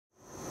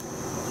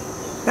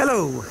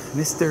Hello,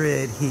 Mr.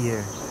 Ed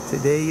here.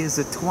 Today is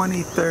the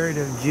 23rd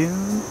of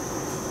June,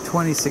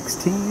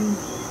 2016.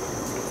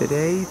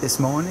 Today, this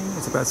morning,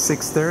 it's about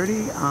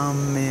 6:30.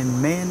 I'm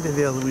in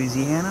Mandeville,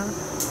 Louisiana.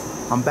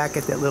 I'm back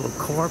at that little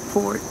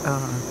carport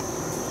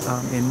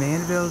in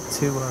Mandeville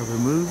to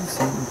remove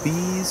some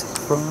bees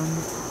from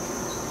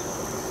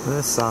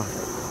the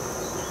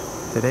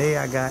soffit. Today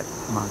I got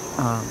my,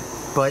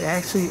 but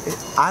actually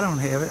I don't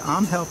have it.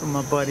 I'm helping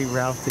my buddy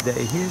Ralph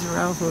today. Here's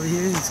Ralph over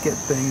here. He's getting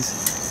things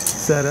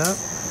set up.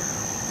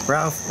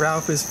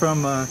 Ralph is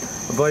from a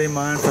buddy of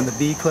mine from the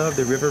Bee Club,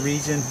 the River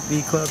Region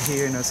Bee Club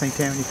here in St.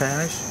 Tammany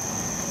Parish,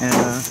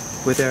 and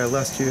with our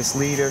illustrious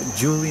leader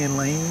Julian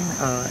Lane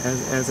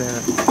as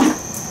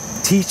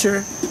a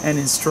teacher and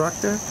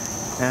instructor,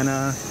 and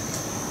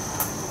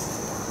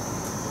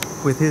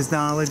with his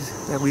knowledge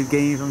that we've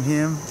gained from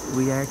him,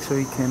 we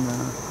actually can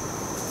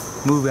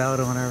move out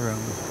on our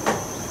own.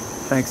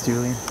 Thanks,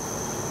 Julian.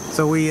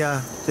 So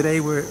today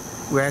we're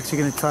actually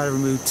going to try to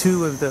remove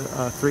 2 of the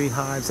 3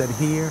 hives that are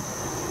here.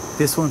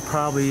 This one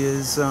probably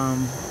is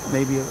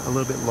maybe a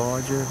little bit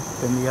larger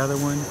than the other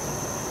one,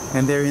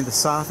 and they're in the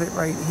soffit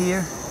right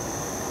here.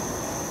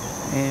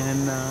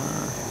 And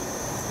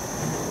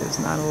there's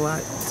not a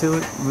lot to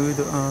it. Move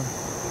the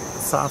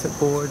soffit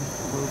board,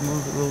 we'll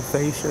move the little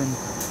fascia and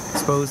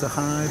expose the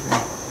hive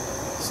and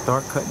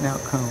start cutting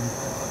out comb.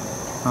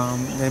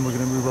 Then we're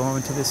going to move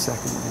on to the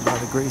second one. By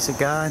the grace of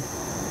God,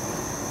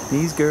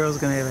 these girls are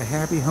going to have a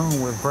happy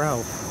home with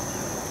Ralph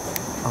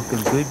up in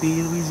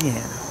Goodby,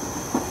 Louisiana.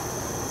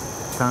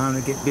 Time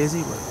to get busy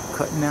with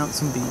cutting out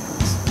some bees.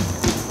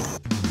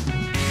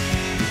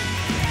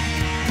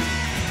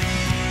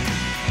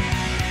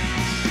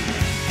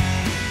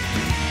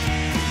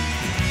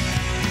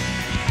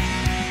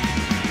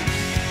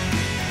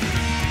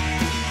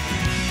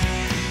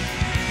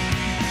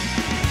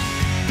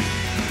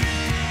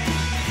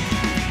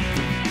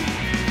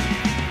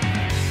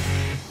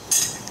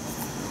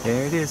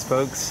 There it is,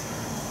 folks.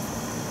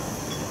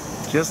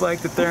 Just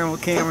like the thermal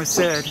camera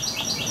said.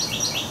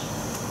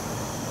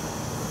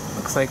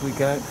 Looks like we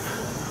got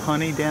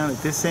honey down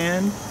at this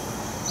end,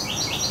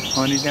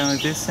 honey down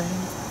at this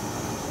end,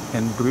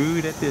 and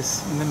brood at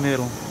this in the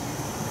middle.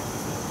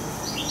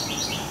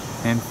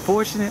 And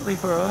fortunately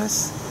for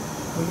us,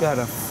 we got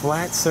a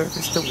flat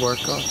surface to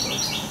work off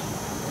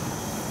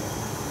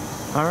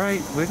of.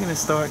 Alright, we're going to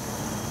start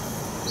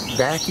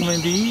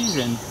vacuuming these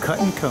and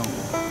cutting comb.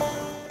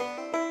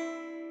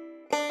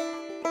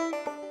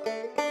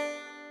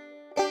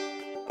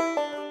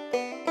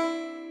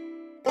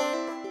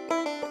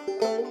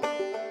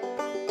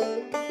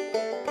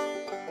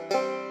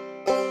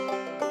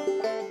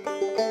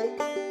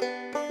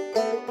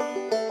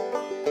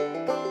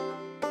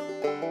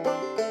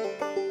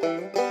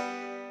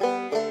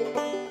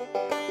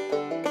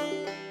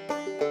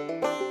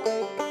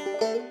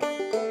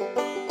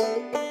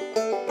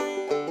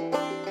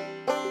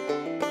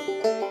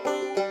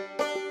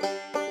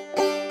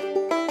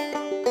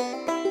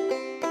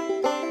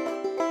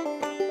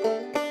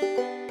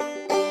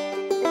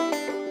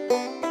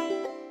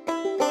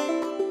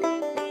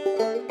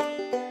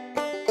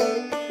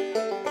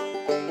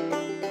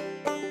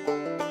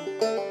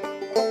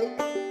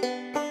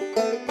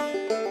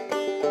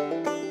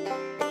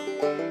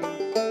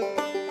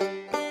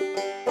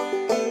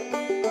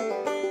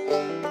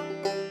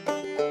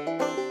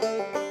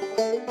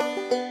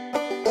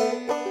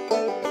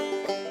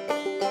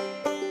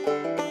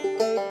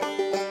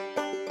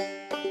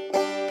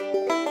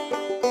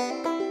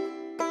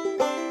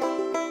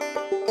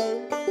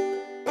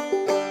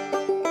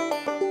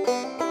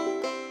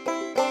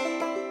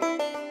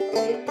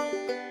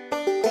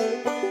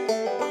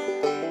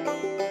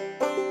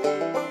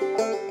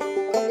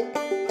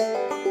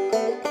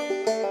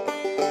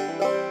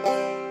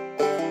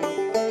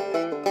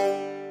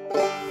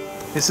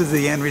 This is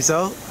the end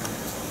result.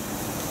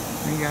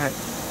 We got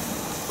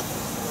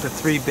the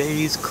 3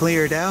 bays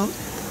cleared out,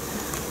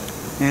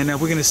 and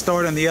we're going to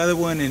start on the other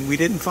one. And we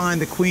didn't find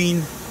the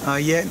queen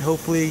yet.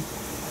 Hopefully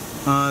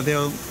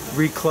they'll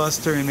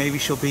recluster and maybe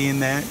she'll be in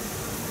that.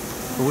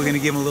 But we're going to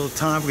give them a little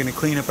time. We're going to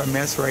clean up our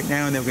mess right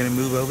now, and then we're going to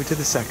move over to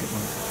the second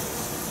one.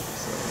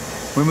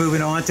 We're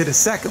moving on to the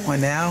second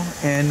one now,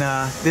 and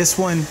this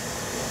one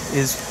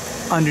is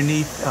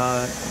underneath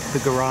the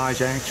garage,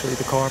 actually,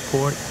 the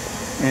carport.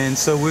 And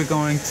so we're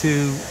going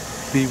to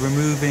be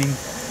removing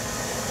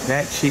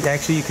that sheet.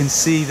 Actually, you can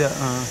see the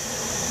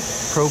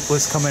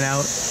propolis coming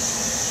out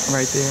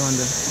right there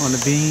on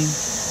the beam.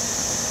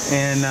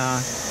 And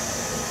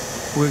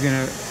we're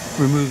going to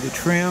remove the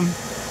trim,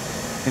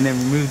 and then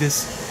remove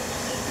this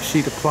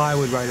sheet of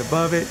plywood right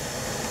above it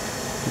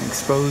and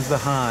expose the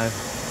hive.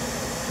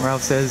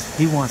 Ralph says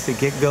he wants to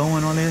get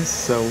going on this,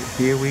 so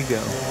here we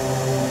go.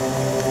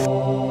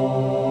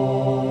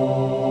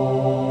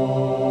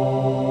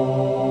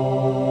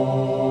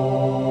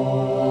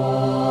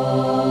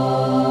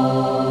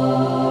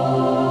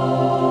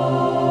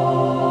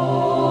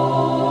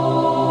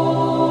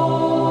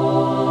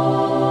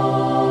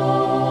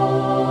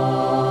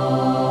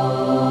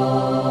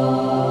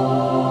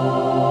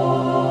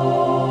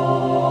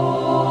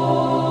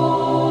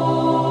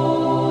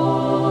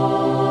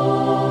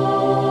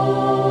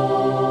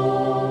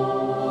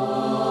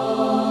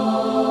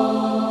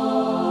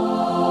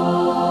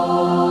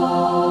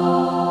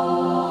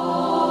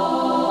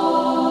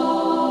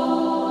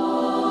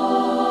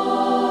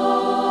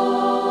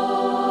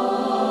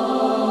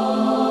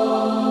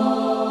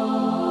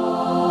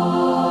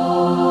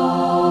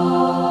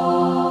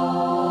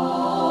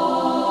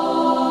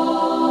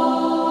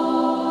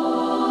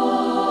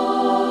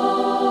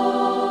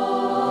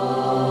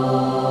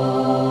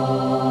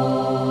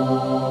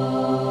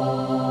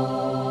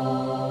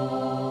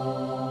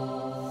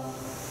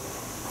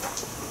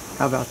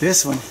 How about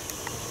this one?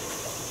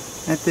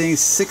 That thing's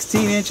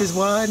 16 inches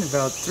wide and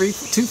about 2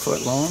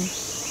 foot long.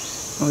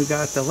 And we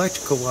got the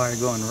electrical wire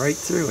going right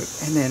through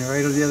it. And then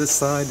right on the other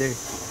side, they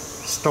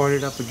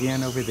started up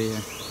again over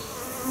there.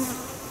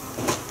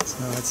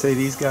 So I'd say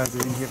these guys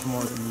are in here for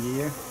more than a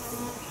year.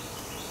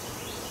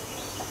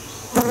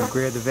 We'll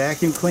grab the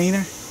vacuum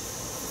cleaner.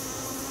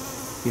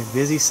 Get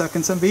busy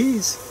sucking some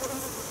bees.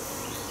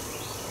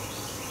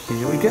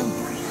 Here we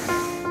go.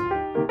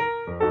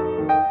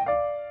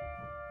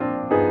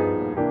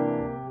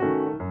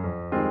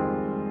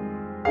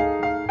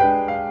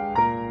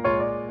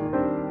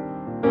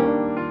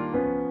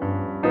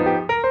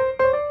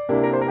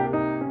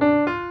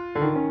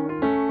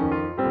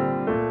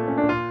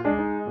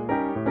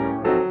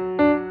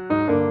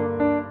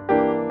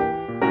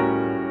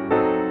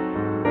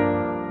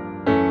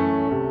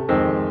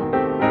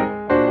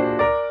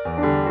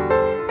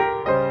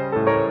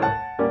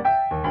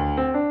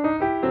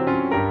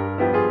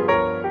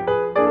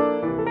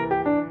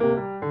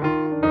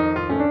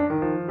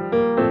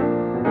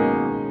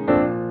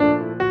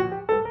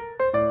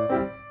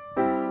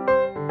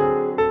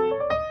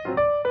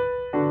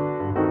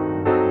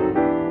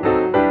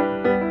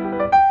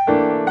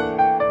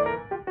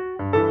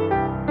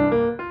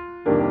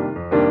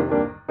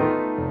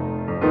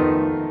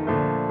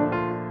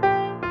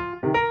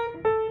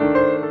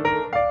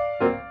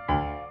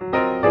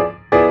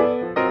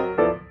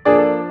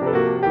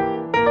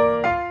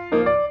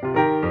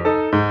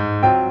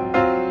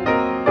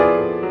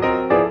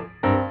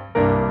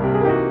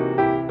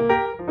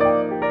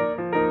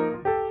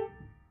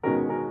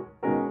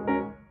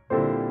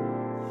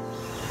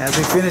 As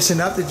we're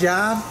finishing up the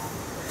job,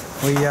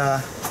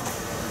 I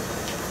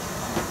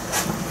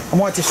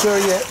want to show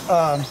you,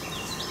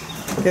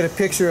 get a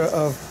picture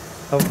of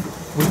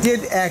we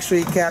did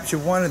actually capture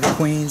one of the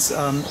queens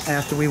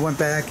after we went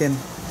back and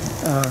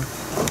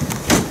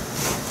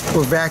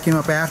we'll vacuum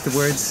up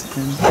afterwards.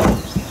 And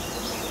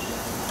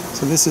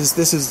so this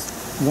is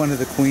one of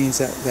the queens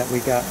that we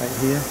got right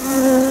here.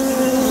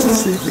 Let's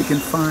see if we can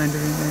find her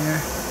in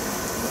there.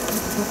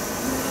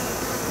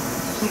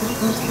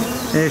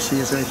 There she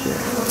is right there.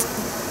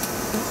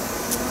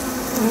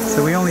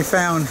 So we only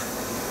found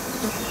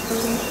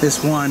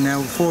this one.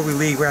 Now before we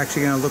leave, we're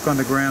actually going to look on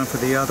the ground for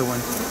the other one.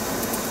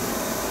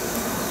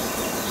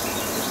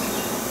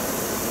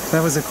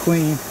 That was a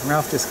queen.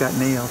 Ralph just got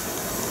nailed.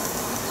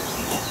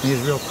 He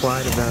was real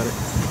quiet about it.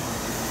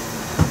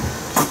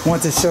 I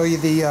want to show you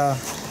the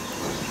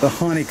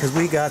honey, because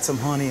we got some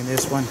honey in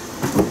this one.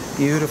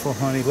 Beautiful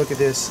honey. Look at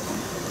this.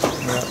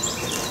 Yep.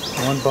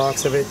 One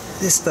box of it.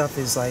 This stuff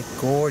is like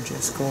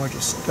gorgeous,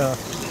 gorgeous stuff.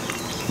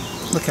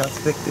 Look how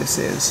thick this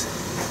is.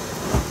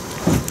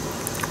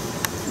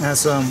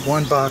 That's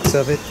one box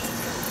of it.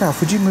 Ralph,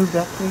 would you move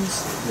that,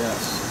 please?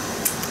 Yes.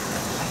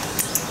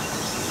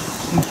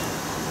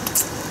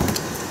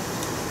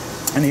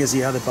 And here's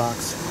the other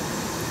box.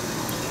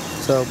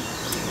 So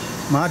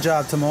my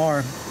job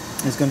tomorrow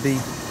is going to be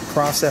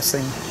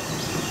processing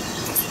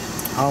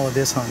all of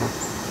this honey.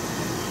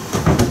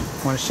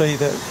 I want to show you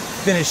the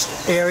finished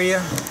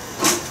area.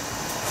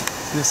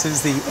 This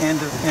is the end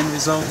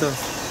result of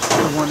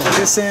the one at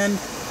this end.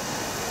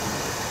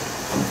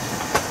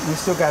 We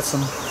still got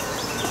some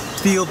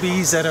field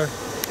bees that are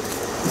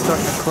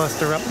starting to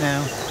cluster up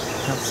now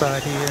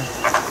outside here.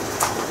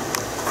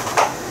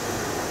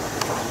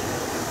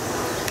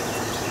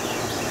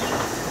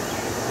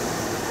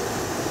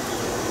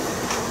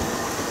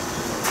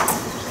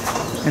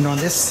 And on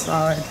this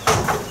side,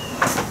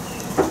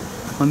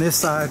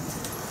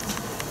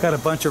 got a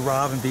bunch of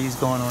robin bees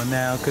going on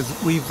now because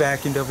we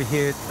vacuumed over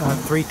here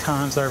 3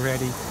 times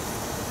already.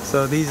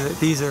 So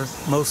these are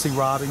mostly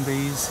robin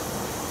bees,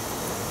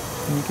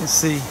 and you can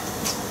see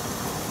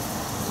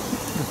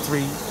the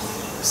 3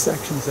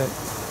 sections that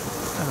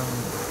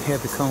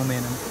have the comb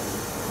in them.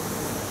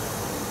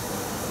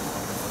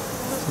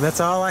 So that's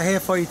all I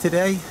have for you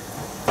today.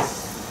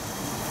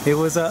 It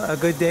was a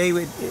good day.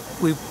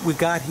 We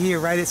got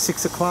here right at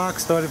 6 o'clock,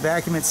 started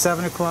vacuuming at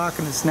 7 o'clock,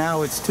 and it's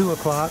 2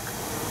 o'clock.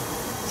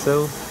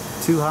 So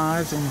 2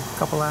 hives in a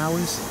couple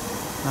hours.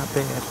 Not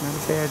bad, not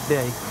a bad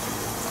day.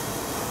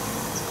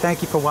 So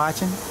thank you for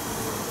watching.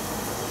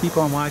 Keep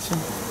on watching.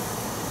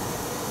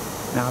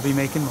 And I'll be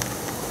making more.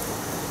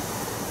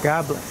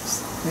 God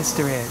bless.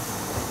 Mr. Ed.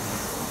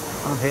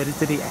 I'm headed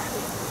to the attic.